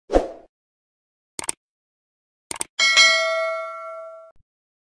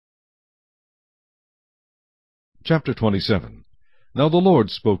Chapter 27. Now the Lord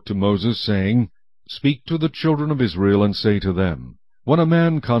spoke to Moses, saying, Speak to the children of Israel, and say to them, When a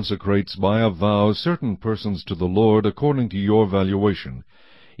man consecrates by a vow certain persons to the Lord according to your valuation,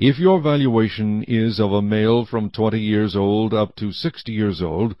 if your valuation is of a male from 20 years old up to 60 years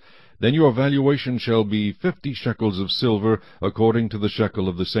old, then your valuation shall be 50 shekels of silver, according to the shekel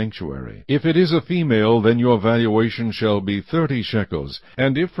of the sanctuary. If it is a female, then your valuation shall be 30 shekels.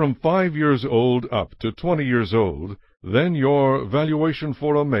 And if from 5 years old up to 20 years old, then your valuation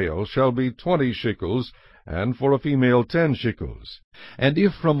for a male shall be 20 shekels, and for a female 10 shekels. And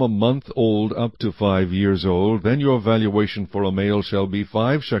if from a month old up to 5 years old, then your valuation for a male shall be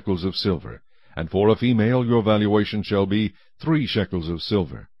 5 shekels of silver, and for a female your valuation shall be 3 shekels of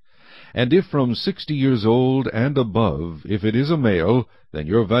silver. And if from 60 years old and above, if it is a male, then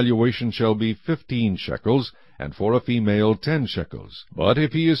your valuation shall be 15 shekels, and for a female 10 shekels. But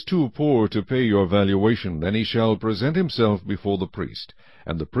if he is too poor to pay your valuation, then he shall present himself before the priest,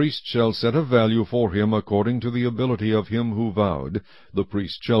 and the priest shall set a value for him according to the ability of him who vowed. The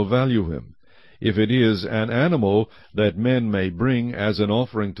priest shall value him. If it is an animal that men may bring as an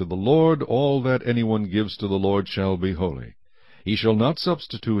offering to the Lord, all that anyone gives to the Lord shall be holy. He shall not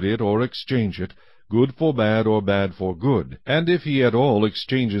substitute it or exchange it, good for bad or bad for good. And if he at all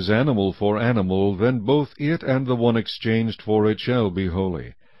exchanges animal for animal, then both it and the one exchanged for it shall be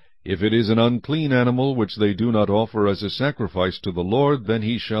holy. If it is an unclean animal which they do not offer as a sacrifice to the Lord, then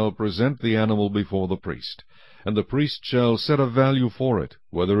he shall present the animal before the priest. And the priest shall set a value for it,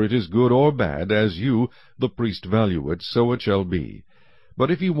 whether it is good or bad, as you, the priest, value it, so it shall be.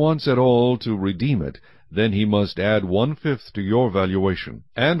 But if he wants at all to redeem it, then he must add 1/5 to your valuation.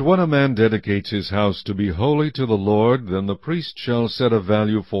 And when a man dedicates his house to be holy to the Lord, then the priest shall set a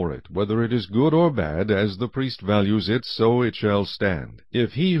value for it, whether it is good or bad, as the priest values it, so it shall stand.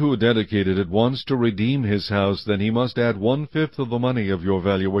 If he who dedicated it wants to redeem his house, then he must add 1/5 of the money of your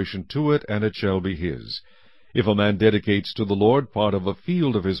valuation to it, and it shall be his. If a man dedicates to the Lord part of a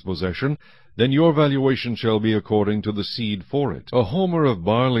field of his possession, then your valuation shall be according to the seed for it. A homer of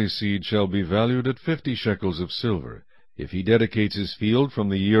barley seed shall be valued at 50 shekels of silver. If he dedicates his field from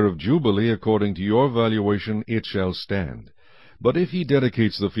the year of Jubilee according to your valuation, it shall stand. But if he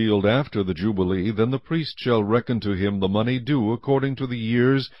dedicates the field after the Jubilee, then the priest shall reckon to him the money due according to the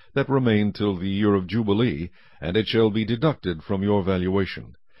years that remain till the year of Jubilee, and it shall be deducted from your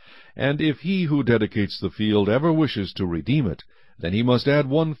valuation. And if he who dedicates the field ever wishes to redeem it, then he must add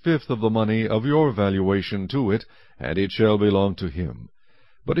 1/5 of the money of your valuation to it, and it shall belong to him.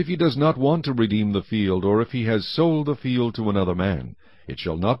 But if he does not want to redeem the field, or if he has sold the field to another man, it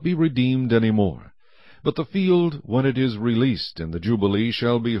shall not be redeemed any more. But the field, when it is released in the Jubilee,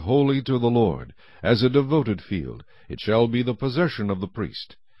 shall be holy to the Lord, as a devoted field. It shall be the possession of the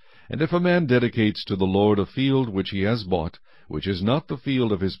priest. And if a man dedicates to the Lord a field which he has bought, which is not the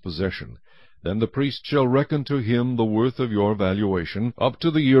field of his possession, then the priest shall reckon to him the worth of your valuation up to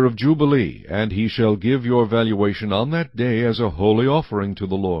the year of Jubilee, and he shall give your valuation on that day as a holy offering to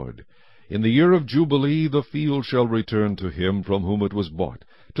the Lord. In the year of Jubilee the field shall return to him from whom it was bought,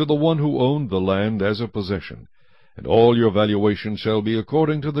 to the one who owned the land as a possession. And all your valuation shall be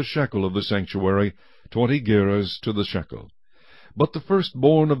according to the shekel of the sanctuary, 20 gerahs to the shekel. But the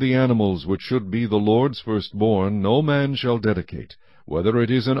firstborn of the animals, which should be the Lord's firstborn, no man shall dedicate. Whether it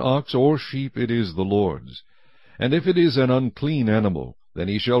is an ox or sheep, it is the Lord's. And if it is an unclean animal, then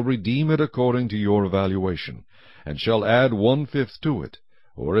he shall redeem it according to your valuation, and shall add 1/5 to it.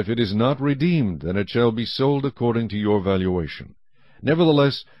 Or if it is not redeemed, then it shall be sold according to your valuation.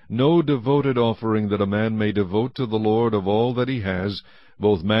 Nevertheless, no devoted offering that a man may devote to the Lord of all that he has,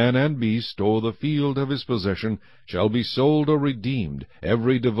 both man and beast, or the field of his possession, shall be sold or redeemed.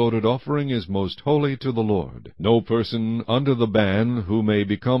 Every devoted offering is most holy to the Lord. No person under the ban, who may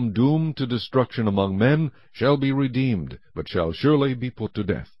become doomed to destruction among men, shall be redeemed, but shall surely be put to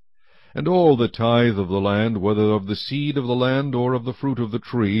death. And all the tithe of the land, whether of the seed of the land or of the fruit of the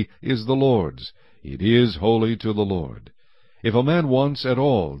tree, is the Lord's. It is holy to the Lord. If a man wants at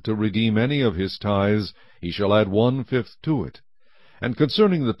all to redeem any of his tithes, he shall add 1/5 to it. And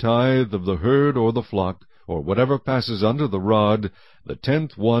concerning the tithe of the herd or the flock, or whatever passes under the rod, the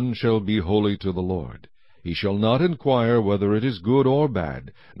 10th one shall be holy to the Lord. He shall not inquire whether it is good or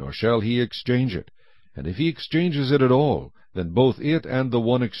bad, nor shall he exchange it. And if he exchanges it at all, then both it and the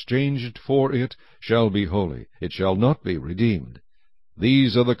one exchanged for it shall be holy. It shall not be redeemed.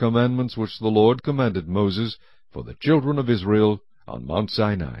 These are the commandments which the Lord commanded Moses for the children of Israel on Mount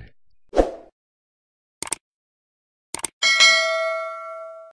Sinai.